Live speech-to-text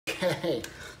Okay,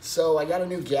 so I got a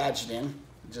new gadget in.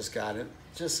 Just got it.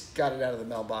 Just got it out of the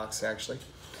mailbox, actually.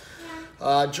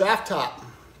 Draft top.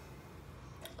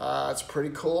 It's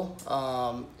pretty cool.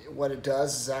 What it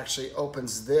does is actually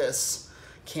opens this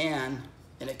can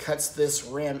and it cuts this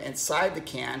rim inside the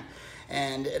can,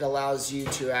 and it allows you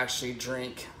to actually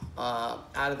drink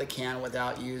out of the can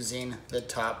without using the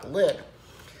top lid.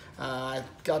 I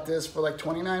got this for like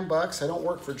 29 bucks. I don't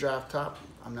work for Draft Top.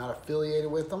 I'm not affiliated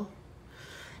with them.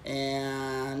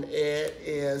 And it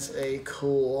is a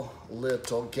cool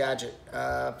little gadget.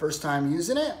 First time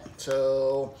using it,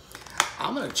 so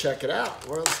I'm gonna check it out.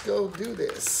 Well, let's go do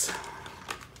this.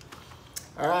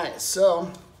 All right,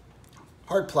 so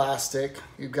hard plastic.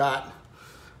 You've got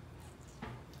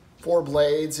 4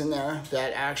 blades in there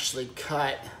that actually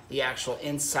cut the actual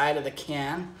inside of the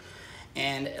can,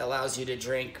 and it allows you to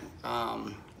drink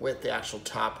with the actual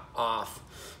top off.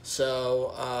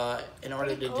 So in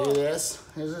order to do this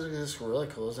is really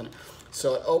cool, isn't it?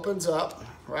 So it opens up,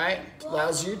 right?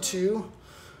 Allows you to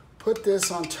put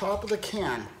this on top of the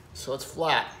can so it's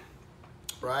flat,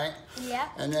 right? Yeah.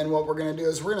 And then what we're gonna do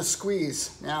is we're gonna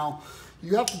squeeze. Now,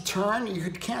 you have to turn.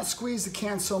 You can't squeeze the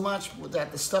can so much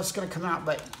that the stuff's gonna come out,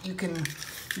 but you can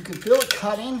feel it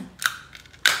cutting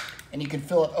and you can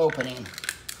feel it opening.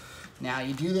 Now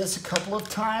you do this a couple of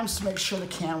times to make sure the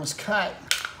can was cut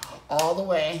all the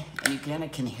way, and you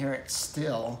can hear it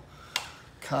still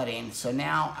cutting. So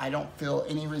now I don't feel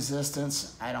any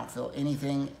resistance. I don't feel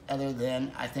anything other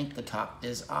than I think the top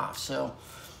is off. So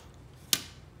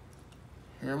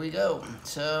here we go.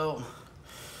 So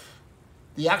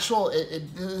the actual,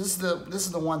 this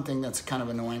is the one thing that's kind of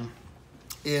annoying,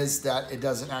 is that it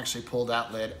doesn't actually pull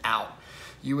that lid out.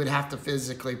 You would have to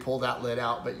physically pull that lid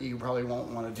out, but you probably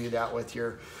won't want to do that with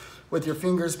your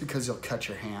fingers because you'll cut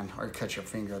your hand, or cut your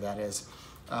finger, that is.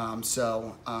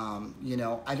 You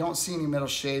know, I don't see any metal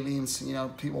shavings. You know,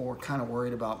 people were kind of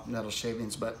worried about metal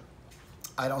shavings, but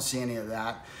I don't see any of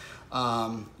that.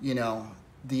 You know,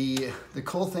 the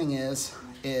cool thing is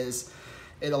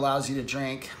it allows you to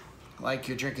drink like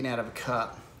you're drinking out of a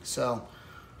cup. So,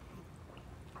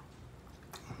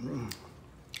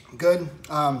 good.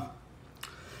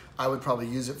 I would probably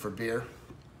use it for beer,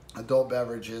 adult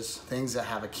beverages, things that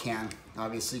have a can.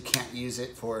 Obviously, you can't use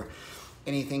it for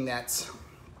anything that's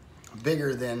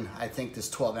bigger than, I think, this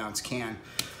 12-ounce can,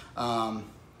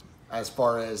 as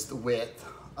far as the width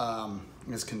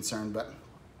is concerned. But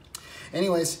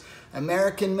anyways,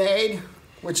 American made,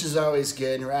 which is always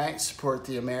good, right? Support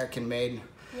the American made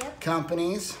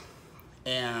companies.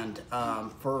 And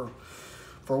for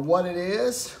what it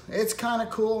is, it's kind of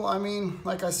cool. I mean,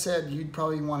 like I said, you'd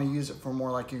probably want to use it for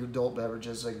more like your adult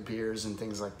beverages, like beers and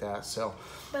things like that. So,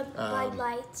 but Bud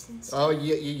Lights and stuff. Oh,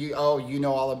 you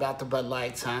know all about the Bud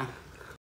Lights, huh?